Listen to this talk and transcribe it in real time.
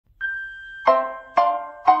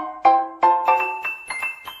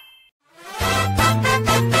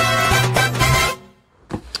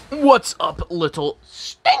What's up, little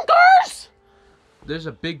stinkers? There's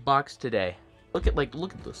a big box today. Look at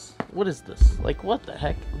this. What is this? Like, what the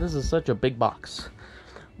heck? This is such a big box.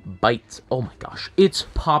 Bites. Oh my gosh. It's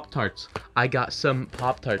Pop-Tarts. I got some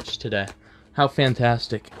Pop-Tarts today. How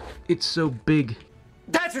fantastic. It's so big.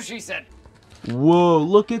 That's what she said. Whoa,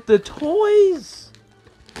 look at the toys.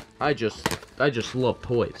 I just love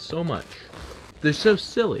toys so much. They're so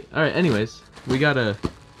silly. All right, anyways, we got a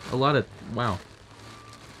lot of, wow.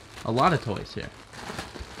 A lot of toys here.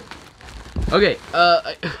 Okay,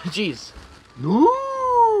 jeez.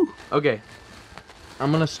 Okay,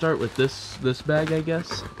 I'm gonna start with this bag, I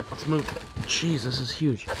guess. Let's move. Jeez, this is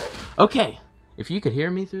huge. Okay, if you could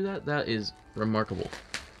hear me through that, that is remarkable.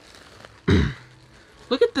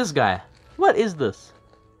 Look at this guy. What is this?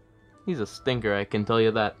 He's a stinker, I can tell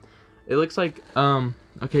you that. It looks like,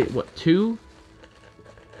 okay, what, two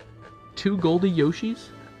Goldie Yoshis?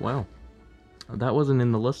 Wow. That wasn't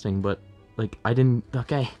in the listing, but, like, I didn't,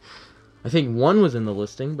 okay. I think one was in the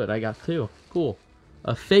listing, but I got two. Cool.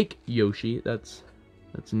 A fake Yoshi, that's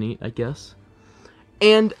neat, I guess.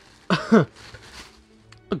 And a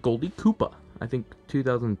Goldie Koopa. I think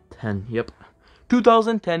 2010, yep.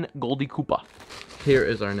 2010 Goldie Koopa. Here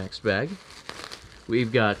is our next bag.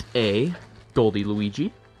 We've got a Goldie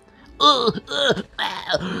Luigi.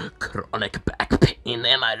 Chronic back pain,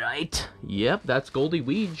 am I right? Yep, that's Goldie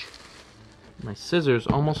Weege. My scissors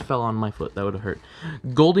almost fell on my foot. That would have hurt.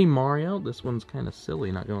 Goldie Mario. This one's kind of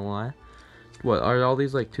silly, not gonna lie. What, are all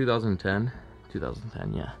these like 2010?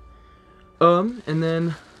 2010, yeah. And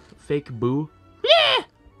then fake Boo.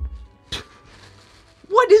 Yeah!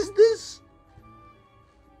 What is this?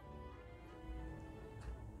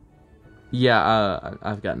 Yeah,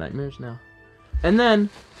 I've got nightmares now. And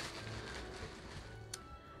then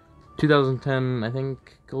 2010, I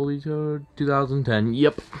think, Goldie Toad. 2010,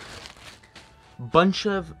 yep. Bunch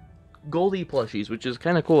of Goldie plushies, which is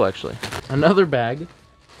kind of cool, actually. Another bag.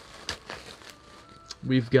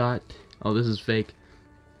 We've got, oh, this is fake.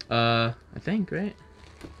 I think, right?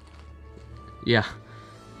 Yeah.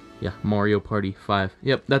 Yeah, Mario Party 5.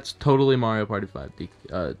 Yep, that's totally Mario Party 5.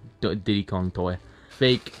 Diddy Kong toy.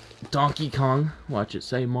 Fake Donkey Kong. Watch it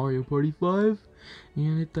say Mario Party 5.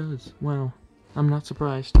 And it does. Wow. I'm not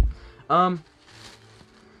surprised. Wow.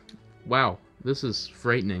 This is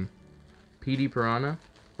frightening. Petey Piranha,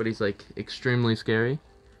 but he's like extremely scary.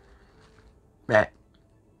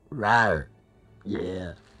 Rawr.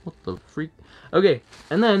 Yeah. What the freak? Okay,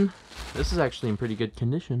 and then this is actually in pretty good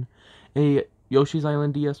condition. A Yoshis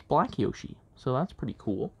Island DS Black Yoshi. So that's pretty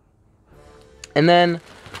cool. And then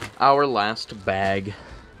our last bag,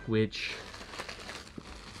 which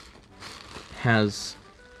has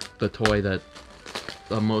the toy that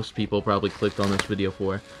most people probably clicked on this video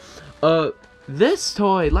for. This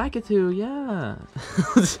toy, Lakitu, yeah.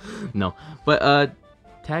 No, but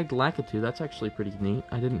tagged Lakitu, that's actually pretty neat.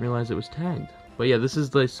 I didn't realize it was tagged. But yeah, this is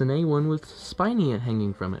the Sine one with Spiny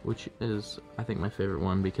hanging from it, which is, I think, my favorite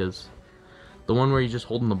one, because the one where you're just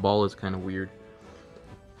holding the ball is kind of weird.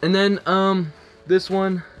 And then, this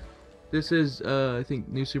one, this is, I think,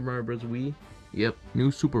 New Super Mario Bros. Wii. Yep,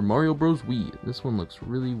 New Super Mario Bros. Wii. This one looks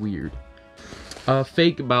really weird.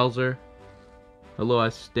 Fake Bowser. Hello, I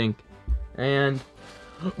stink. And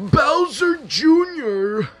Bowser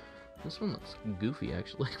Jr. This one looks goofy,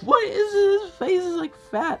 actually. What is this? His face is like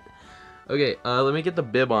fat. Okay, let me get the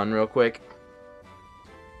bib on real quick.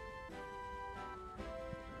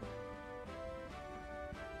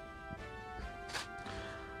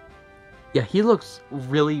 Yeah, he looks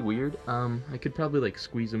really weird. I could probably like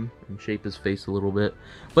squeeze him and shape his face a little bit.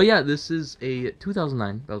 But yeah, this is a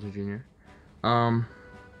 2009 Bowser Jr.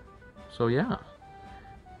 So yeah.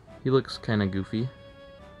 He looks kind of goofy.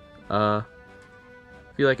 I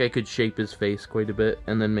feel like I could shape his face quite a bit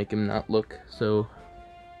and then make him not look so...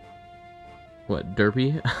 What,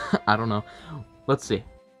 derpy? I don't know. Let's see.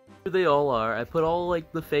 Here they all are. I put all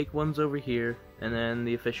like the fake ones over here and then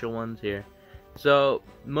the official ones here. So,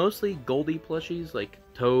 mostly Goldie plushies like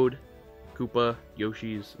Toad, Koopa,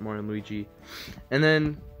 Yoshi's, Mario and Luigi. And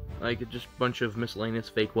then like just a bunch of miscellaneous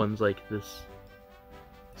fake ones like this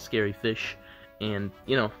scary fish and,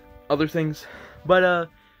 you know, other things. But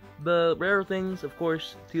the rare things, of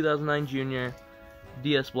course, 2009 Junior,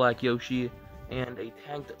 DS Black Yoshi, and a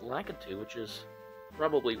tagged Lakitu, which is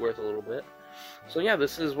probably worth a little bit. So yeah,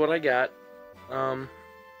 this is what I got.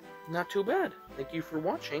 Not too bad. Thank you for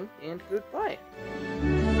watching, and goodbye.